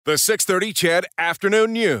The 6:30 CHED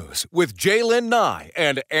Afternoon News with Jaylen Nye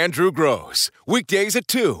and Andrew Gross. Weekdays at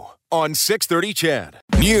 2 on 6:30 CHED.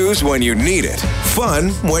 News when you need it. Fun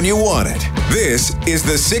when you want it. This is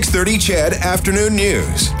the 6:30 CHED Afternoon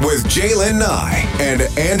News with Jaylen Nye and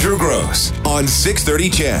Andrew Gross on 6:30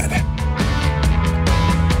 CHED.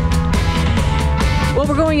 Well,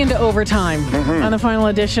 we're going into overtime on the final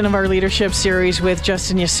edition of our leadership series with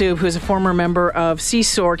Justin Yassoub, who's a former member of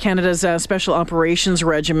CSOR, Canada's Special Operations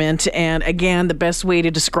Regiment. And again, the best way to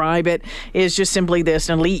describe it is just simply this,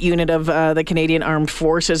 an elite unit of the Canadian Armed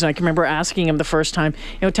Forces. And I can remember asking him the first time,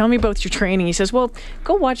 tell me about your training. He says, well,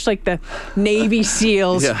 go watch like the Navy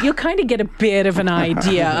SEALs. Yeah. You'll kind of get a bit of an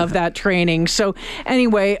idea of that training. So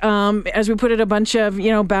anyway, as we put it, a bunch of,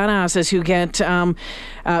 badasses who get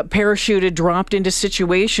parachuted, dropped into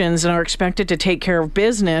situations and are expected to take care of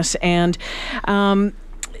business. And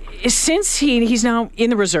since he's now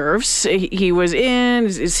in the reserves, he was in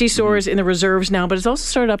CSOR is in the reserves now, but has also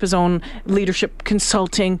started up his own leadership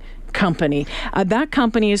consulting company. That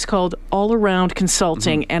company is called All Around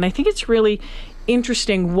Consulting, and I think it's really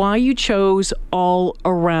interesting why you chose All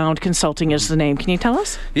Around Consulting as the name. Can you tell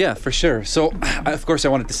us? Yeah, for sure. So, of course, I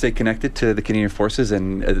wanted to stay connected to the Canadian Forces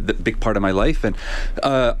and the big part of my life. And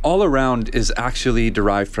All Around is actually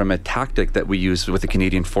derived from a tactic that we use with the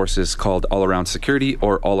Canadian Forces called All Around Security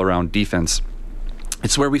or All Around Defense.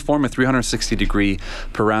 It's where we form a 360-degree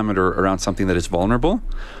parameter around something that is vulnerable.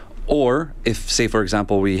 Or if, say, for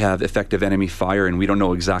example, we have effective enemy fire and we don't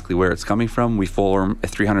know exactly where it's coming from, we form a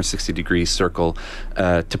 360-degree circle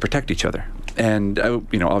to protect each other. And,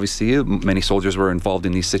 obviously, many soldiers were involved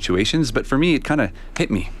in these situations, but for me, it kind of hit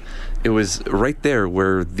me. It was right there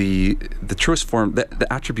where the truest form, the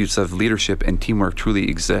attributes of leadership and teamwork truly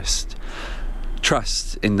exist.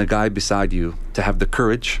 Trust in the guy beside you to have the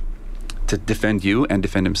courage to defend you and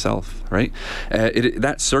defend himself, right?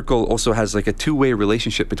 That circle also has like a two-way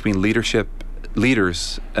relationship between leaders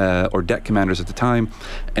or deck commanders at the time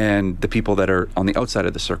and the people that are on the outside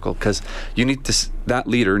of the circle, because that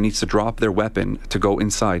leader needs to drop their weapon to go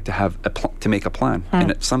inside to have to make a plan and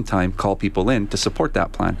at some time call people in to support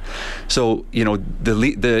that plan. So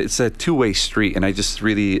it's a two-way street, and I just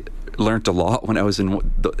really learned a lot when I was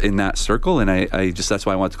in that circle, and I that's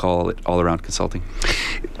why I want to call it All Around Consulting.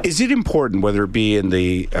 Is it important, whether it be in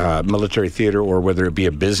the military theater or whether it be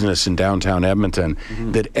a business in downtown Edmonton,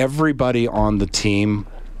 that everybody on the team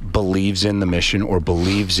believes in the mission or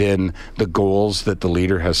believes in the goals that the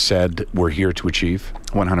leader has said we're here to achieve?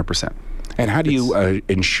 100%. And how do you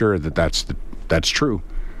ensure that that's true?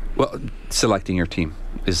 Well, selecting your team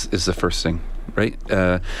is the first thing. Right,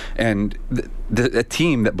 and a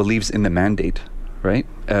team that believes in the mandate, right,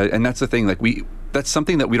 and that's the thing. That's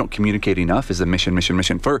something that we don't communicate enough. Is a mission.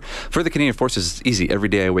 For the Canadian Forces, it's easy. Every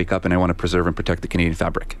day I wake up and I want to preserve and protect the Canadian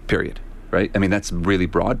fabric. Period. Right. I mean, that's really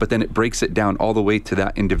broad, but then it breaks it down all the way to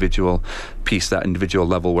that individual piece, that individual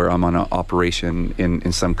level where I'm on an operation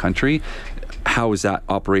in some country. How is that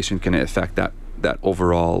operation going to affect that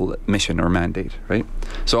overall mission or mandate, right?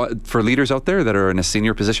 So for leaders out there that are in a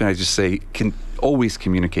senior position, I just say, can always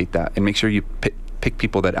communicate that and make sure you pick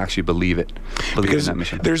people that actually believe in that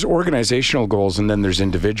mission. There's organizational goals and then there's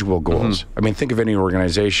individual goals. I mean, think of any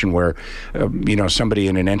organization where, somebody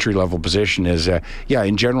in an entry-level position is,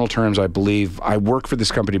 in general terms, I believe I work for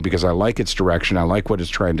this company because I like its direction, I like what it's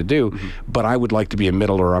trying to do, but I would like to be in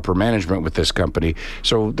middle or upper management with this company.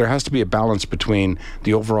 So there has to be a balance between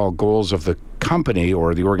the overall goals of the company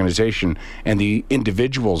or the organization and the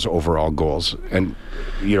individual's overall goals. And,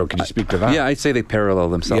 can you speak to that? Yeah, I'd say they parallel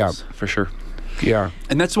themselves, for sure. Yeah.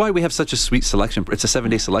 And that's why we have such a sweet selection. It's a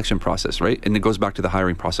 7-day selection process, right? And it goes back to the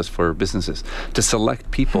hiring process for businesses to select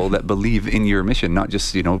people that believe in your mission, not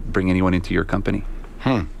just, bring anyone into your company.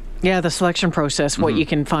 Yeah, the selection process, what you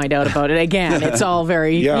can find out about it. Again, it's all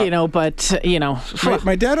very,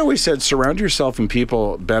 My dad always said, surround yourself in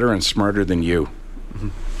people better and smarter than you.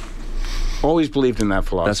 Always believed in that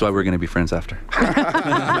philosophy. That's why we're going to be friends after.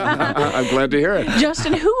 I'm glad to hear it.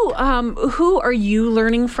 Justin, who are you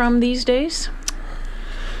learning from these days?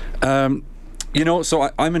 So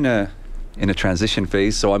I'm in a transition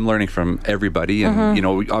phase, so I'm learning from everybody, and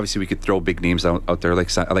obviously we could throw big names out there.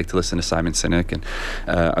 Like I like to listen to Simon Sinek and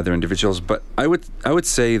other individuals, but I would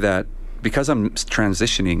say that because I'm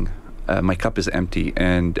transitioning, my cup is empty,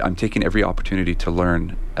 and I'm taking every opportunity to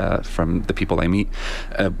learn from the people I meet.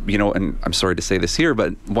 And I'm sorry to say this here,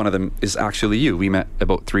 but one of them is actually you. We met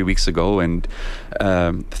about 3 weeks ago, and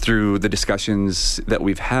through the discussions that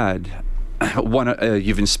we've had,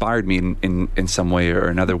 you've inspired me in some way or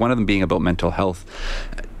another. One of them being about mental health,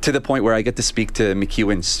 to the point where I get to speak to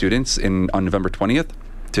MacEwan students on November 20th.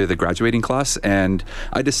 to the graduating class, and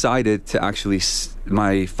I decided to actually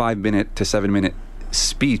my 5-minute to 7-minute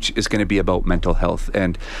speech is going to be about mental health,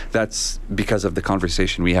 and that's because of the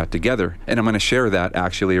conversation we had together. And I'm going to share that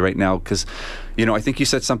actually right now, because I think you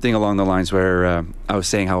said something along the lines where I was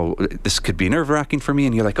saying how this could be nerve-wracking for me,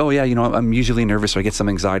 and you're like, oh yeah, I'm usually nervous, so I get some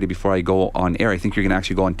anxiety before I go on air. I think you're going to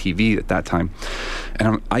actually go on TV at that time.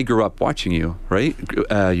 And I grew up watching you, right?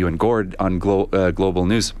 You and Gord on Global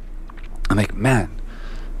News. I'm like, man,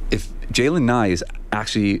 if Jaylen Nye is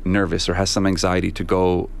actually nervous or has some anxiety to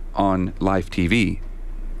go on live TV,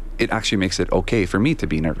 it actually makes it okay for me to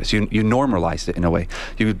be nervous. You normalized it in a way.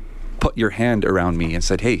 You put your hand around me and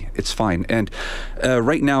said, hey, it's fine. And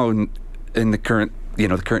right now in the current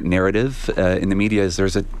narrative in the media is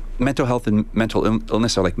there's a mental health and mental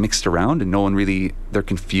illness are like mixed around, and no one really, they're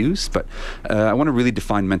confused. But I want to really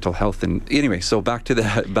define mental health. And anyway, so back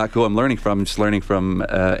who I'm learning from, just learning from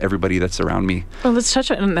everybody that's around me. Well, let's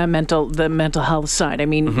touch on the mental health side. I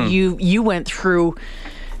mean, you went through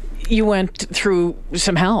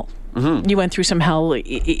some hell. You went through some hell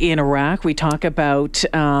in Iraq. We talk about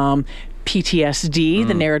PTSD.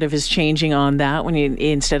 The narrative is changing on that. When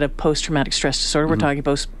instead of post-traumatic stress disorder, we're talking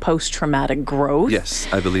about post-traumatic growth. Yes,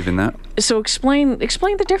 I believe in that. So explain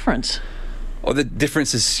the difference. Oh, the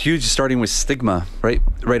difference is huge, starting with stigma, right?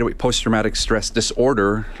 Right away, post-traumatic stress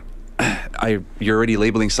disorder. You're already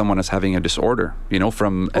labeling someone as having a disorder,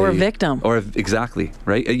 or a victim. Exactly,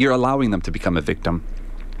 right? You're allowing them to become a victim.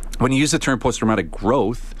 When you use the term post-traumatic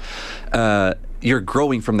growth, you're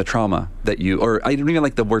growing from the trauma that or I don't even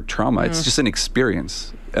like the word trauma. It's just an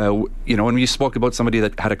experience. When you spoke about somebody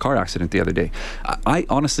that had a car accident the other day, I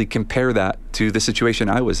honestly compare that to the situation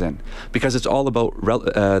I was in, because it's all about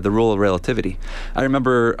the rule of relativity. I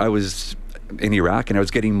remember I was in Iraq and I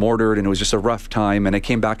was getting mortared, and it was just a rough time, and I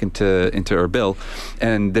came back into Erbil,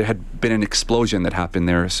 and there had been an explosion that happened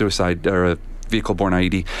there, a suicide or a vehicle-borne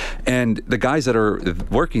IED, and the guys that are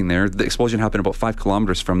working there, the explosion happened about 5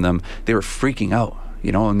 kilometers from them. They were freaking out,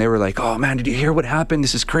 and they were like, oh man, did you hear what happened?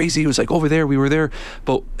 This is crazy. It was like over there, we were there,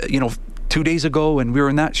 but 2 days ago, and we were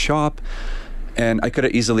in that shop. And I could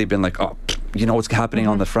have easily been like, oh, what's happening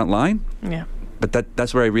on the front line? Yeah. But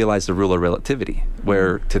that's where I realized the rule of relativity,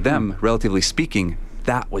 where to them, relatively speaking,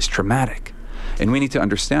 that was traumatic, and we need to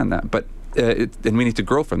understand that. But and we need to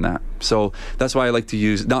grow from that. So that's why I like to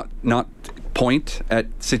use not point at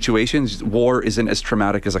situations. War isn't as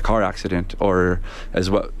traumatic as a car accident, or as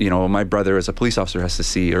what my brother as a police officer has to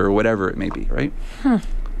see, or whatever it may be, right?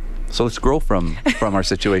 So let's grow from our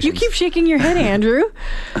situations. You keep shaking your head, Andrew.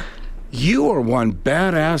 You are one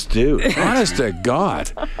badass dude. Honest to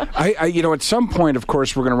God. I at some point, of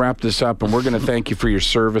course, we're going to wrap this up, and we're going to thank you for your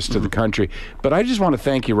service to the country. But I just want to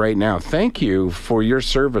thank you right now. Thank you for your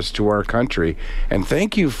service to our country, and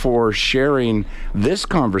thank you for sharing this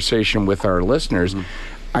conversation with our listeners.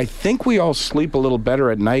 I think we all sleep a little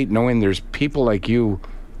better at night knowing there's people like you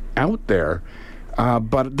out there.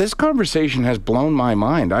 But this conversation has blown my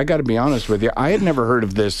mind. I got to be honest with you. I had never heard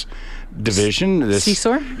of this division.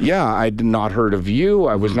 CSOR? Yeah, I'd not heard of you.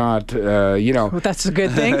 I was not, Well, that's a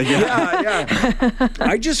good thing. yeah.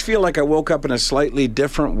 I just feel like I woke up in a slightly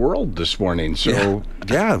different world this morning. So,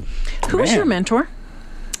 yeah. Who was your mentor?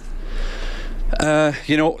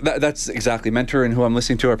 That's exactly. Mentor and who I'm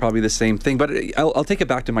listening to are probably the same thing. But I'll take it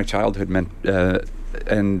back to my childhood,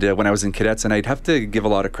 and when I was in cadets, and I'd have to give a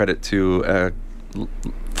lot of credit to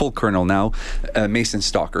full colonel now, Mason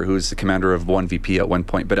Stalker, who's the commander of 1VP at one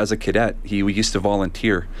point. But as a cadet, we used to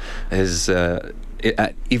volunteer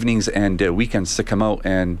at evenings and weekends to come out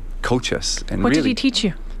and coach us. And what did he teach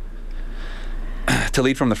you? To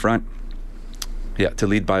lead from the front. Yeah, to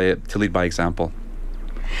lead by example.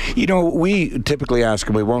 We typically ask,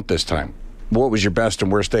 and we won't this time, what was your best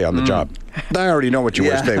and worst day on the job? I already know what your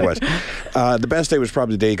worst day was. The best day was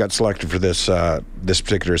probably the day you got selected for this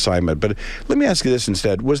particular assignment. But let me ask you this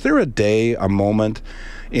instead. Was there a moment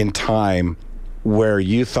in time where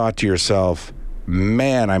you thought to yourself,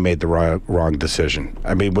 man, I made the wrong decision?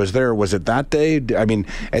 I mean, was it that day? I mean,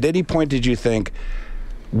 at any point did you think,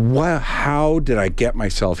 how did I get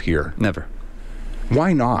myself here? Never.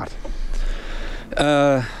 Why not?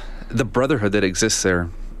 The brotherhood that exists there,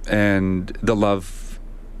 and the love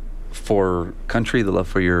for country, the love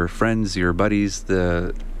for your friends, your buddies,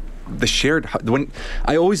 the shared.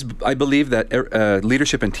 I believe that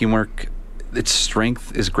leadership and teamwork, its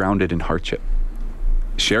strength is grounded in hardship.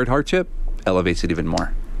 Shared hardship elevates it even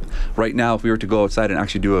more. right now, if we were to go outside and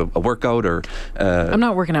actually do a workout or... I'm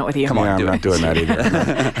not working out with you. Come on, I'm not doing that either.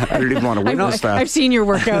 I don't even want to witness that. I've seen your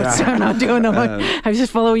workouts, so I'm not doing them. I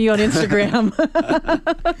just follow you on Instagram.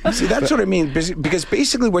 See, that's what I mean, because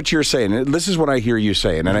basically what you're saying, and this is what I hear you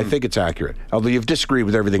saying, and I think it's accurate, although you've disagreed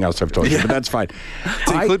with everything else I've told you, but that's fine.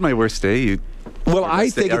 To include my worst day, I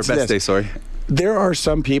think it's best day, sorry. There are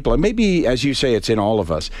some people, and maybe, as you say, it's in all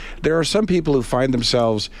of us, there are some people who find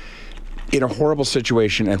themselves in a horrible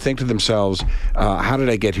situation and think to themselves, how did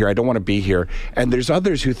I get here? I don't want to be here. And there's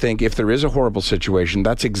others who think if there is a horrible situation,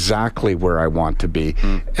 that's exactly where I want to be.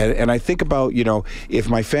 And I think about, if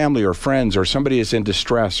my family or friends or somebody is in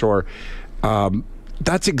distress or...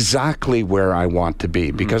 that's exactly where I want to be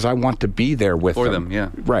because I want to be there with them. For them, yeah.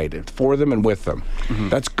 Right, for them and with them.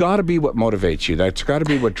 That's got to be what motivates you. That's got to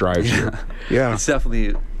be what drives you. Yeah. It's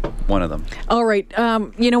definitely one of them. All right.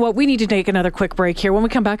 You know what? We need to take another quick break here. When we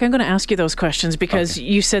come back, I'm going to ask you those questions because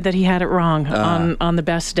you said that he had it wrong on the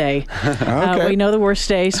best day. Okay. We know the worst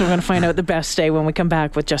day, so we're going to find out the best day when we come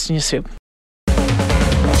back with Justin Yassoub.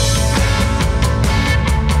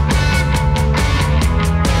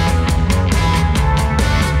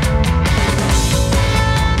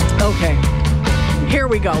 Okay, here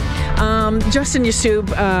we go. Justin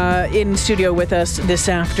Yassoub in studio with us this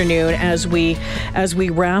afternoon as we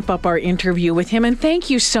wrap up our interview with him. And thank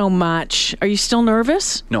you so much. Are you still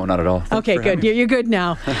nervous? No, not at all. Thanks okay, good. You're good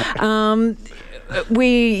now.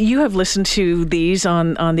 You have listened to these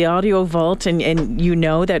on the Audio Vault, and you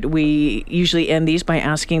know that we usually end these by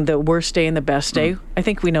asking the worst day and the best day. I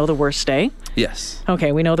think we know the worst day. Yes.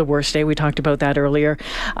 Okay, we know the worst day. We talked about that earlier.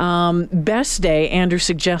 Best day, Andrew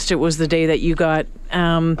suggested, was the day that you got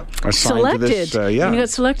selected. To this, yeah. And you got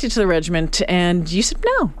selected to the regiment, and you said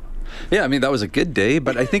no. Yeah, I mean, that was a good day,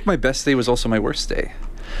 but I think my best day was also my worst day.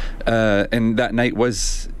 And that night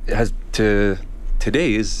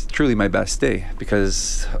today is truly my best day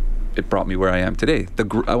because it brought me where I am today.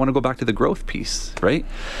 I want to go back to the growth piece, right?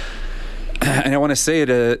 And I want to say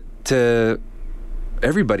to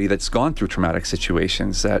everybody that's gone through traumatic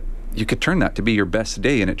situations that you could turn that to be your best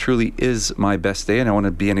day, and it truly is my best day, and I want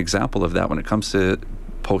to be an example of that when it comes to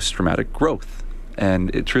post-traumatic growth.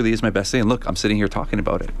 And it truly is my best day. And look, I'm sitting here talking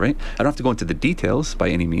about it, right? I don't have to go into the details by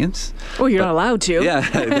any means. Well, you're not allowed to. Yeah,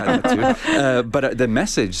 not to. But the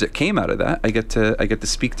message that came out of that, I get to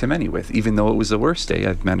speak to many with. Even though it was the worst day,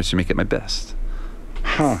 I've managed to make it my best.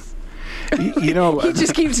 Huh. He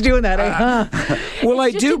just keeps doing that. Well, I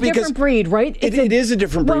it's do a because different breed, right? It is a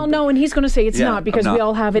different breed. Well, no, and he's going to say it's not because we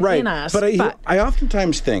all have it right. in us. But I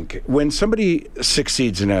oftentimes think when somebody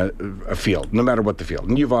succeeds in a field, no matter what the field,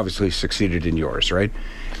 and you've obviously succeeded in yours, right?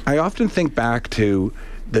 I often think back to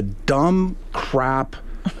the dumb crap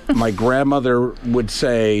my grandmother would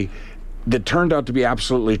say that turned out to be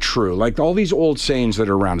absolutely true. Like all these old sayings that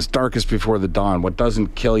are around, it's darkest before the dawn, what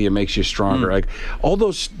doesn't kill you makes you stronger. Like all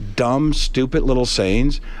those dumb, stupid little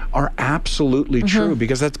sayings are absolutely true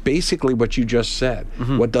because that's basically what you just said.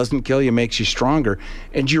 What doesn't kill you makes you stronger.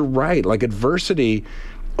 And you're right, like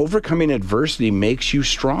overcoming adversity makes you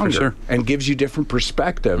stronger and gives you different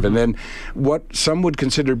perspective. And then what some would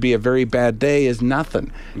consider to be a very bad day is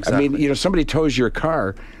nothing. Exactly. I mean, somebody tows your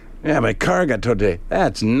car. Yeah, my car got towed today.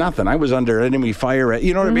 That's nothing. I was under enemy fire.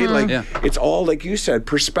 You know what I mean? Like, it's all, like you said,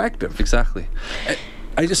 perspective. Exactly.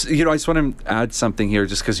 I just want to add something here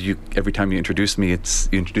just because every time you introduce me, you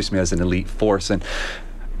introduce me as an elite force. And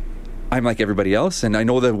I'm like everybody else, and I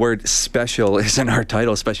know the word special is in our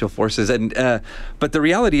title, Special Forces. And but the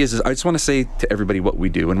reality is I just want to say to everybody what we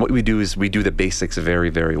do. And what we do is we do the basics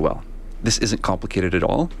very, very well. This isn't complicated at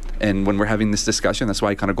all. And when we're having this discussion, that's why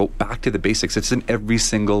I kind of go back to the basics. It's in every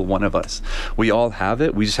single one of us. We all have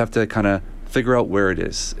it. We just have to kind of figure out where it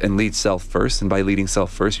is and lead self first. And by leading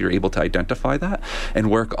self first, you're able to identify that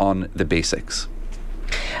and work on the basics.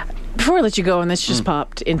 Before I let you go, and this just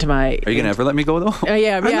popped into my... Are you going to ever let me go, though?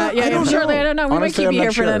 Yeah. Shirley, I don't know. We might keep you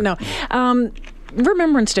here for that. No.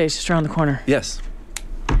 Remembrance Day is just around the corner. Yes.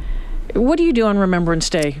 What do you do on Remembrance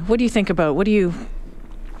Day? What do you think about? What do you...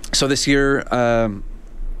 So this year, I'm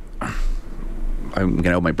going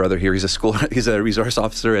to out my brother here. He's a resource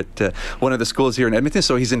officer at one of the schools here in Edmonton.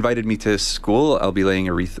 So he's invited me to school. I'll be laying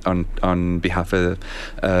a wreath on behalf of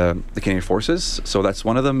the Canadian Forces. So that's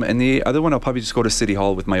one of them. And the other one, I'll probably just go to City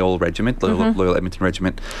Hall with my old regiment, the Loyal Edmonton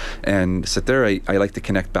Regiment, and sit there. I like to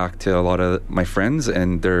connect back to a lot of my friends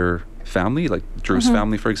and their family, like Drew's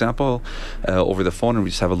family, for example, over the phone, and we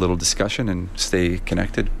just have a little discussion and stay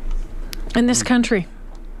connected. In this country.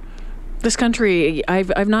 This country,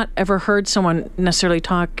 I've not ever heard someone necessarily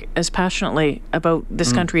talk as passionately about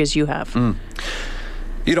this country as you have.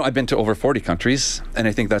 I've been to over 40 countries, and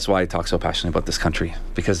I think that's why I talk so passionately about this country,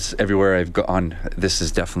 because everywhere I've gone, this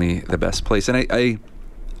is definitely the best place. And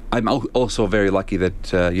I'm also very lucky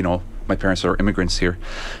that, my parents are immigrants here.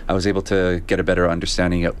 I was able to get a better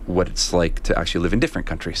understanding of what it's like to actually live in different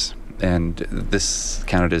countries. And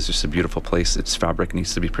Canada is just a beautiful place. Its fabric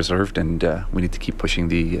needs to be preserved, and we need to keep pushing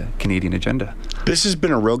the Canadian agenda. This has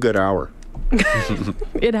been a real good hour.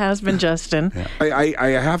 It has been, Justin. Yeah. I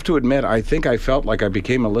have to admit, I think I felt like I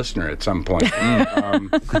became a listener at some point.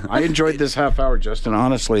 I enjoyed this half hour, Justin.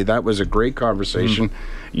 Honestly, that was a great conversation.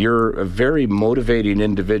 You're a very motivating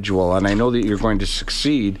individual, and I know that you're going to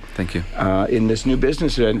succeed. Thank you. In this new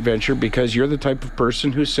business venture, because you're the type of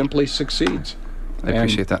person who simply succeeds. I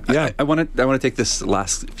appreciate that. Yeah. I want to take this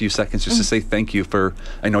last few seconds just to say thank you for.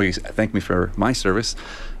 I know you thank me for my service.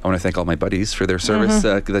 I want to thank all my buddies for their service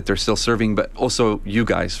that they're still serving, but also you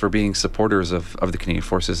guys for being supporters of the Canadian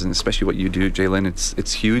Forces, and especially what you do, Jaylin.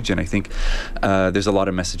 It's huge, and I think there's a lot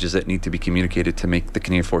of messages that need to be communicated to make the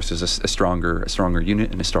Canadian Forces a stronger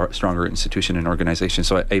unit and a stronger institution and organization.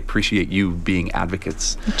 So I appreciate you being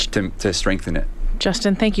advocates to strengthen it.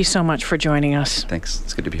 Justin, thank you so much for joining us. Thanks.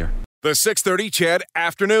 It's good to be here. The 6:30 CHED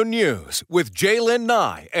Afternoon News with Jaylin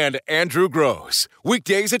Nye and Andrew Gross.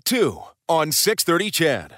 Weekdays at 2 on 6:30 CHED.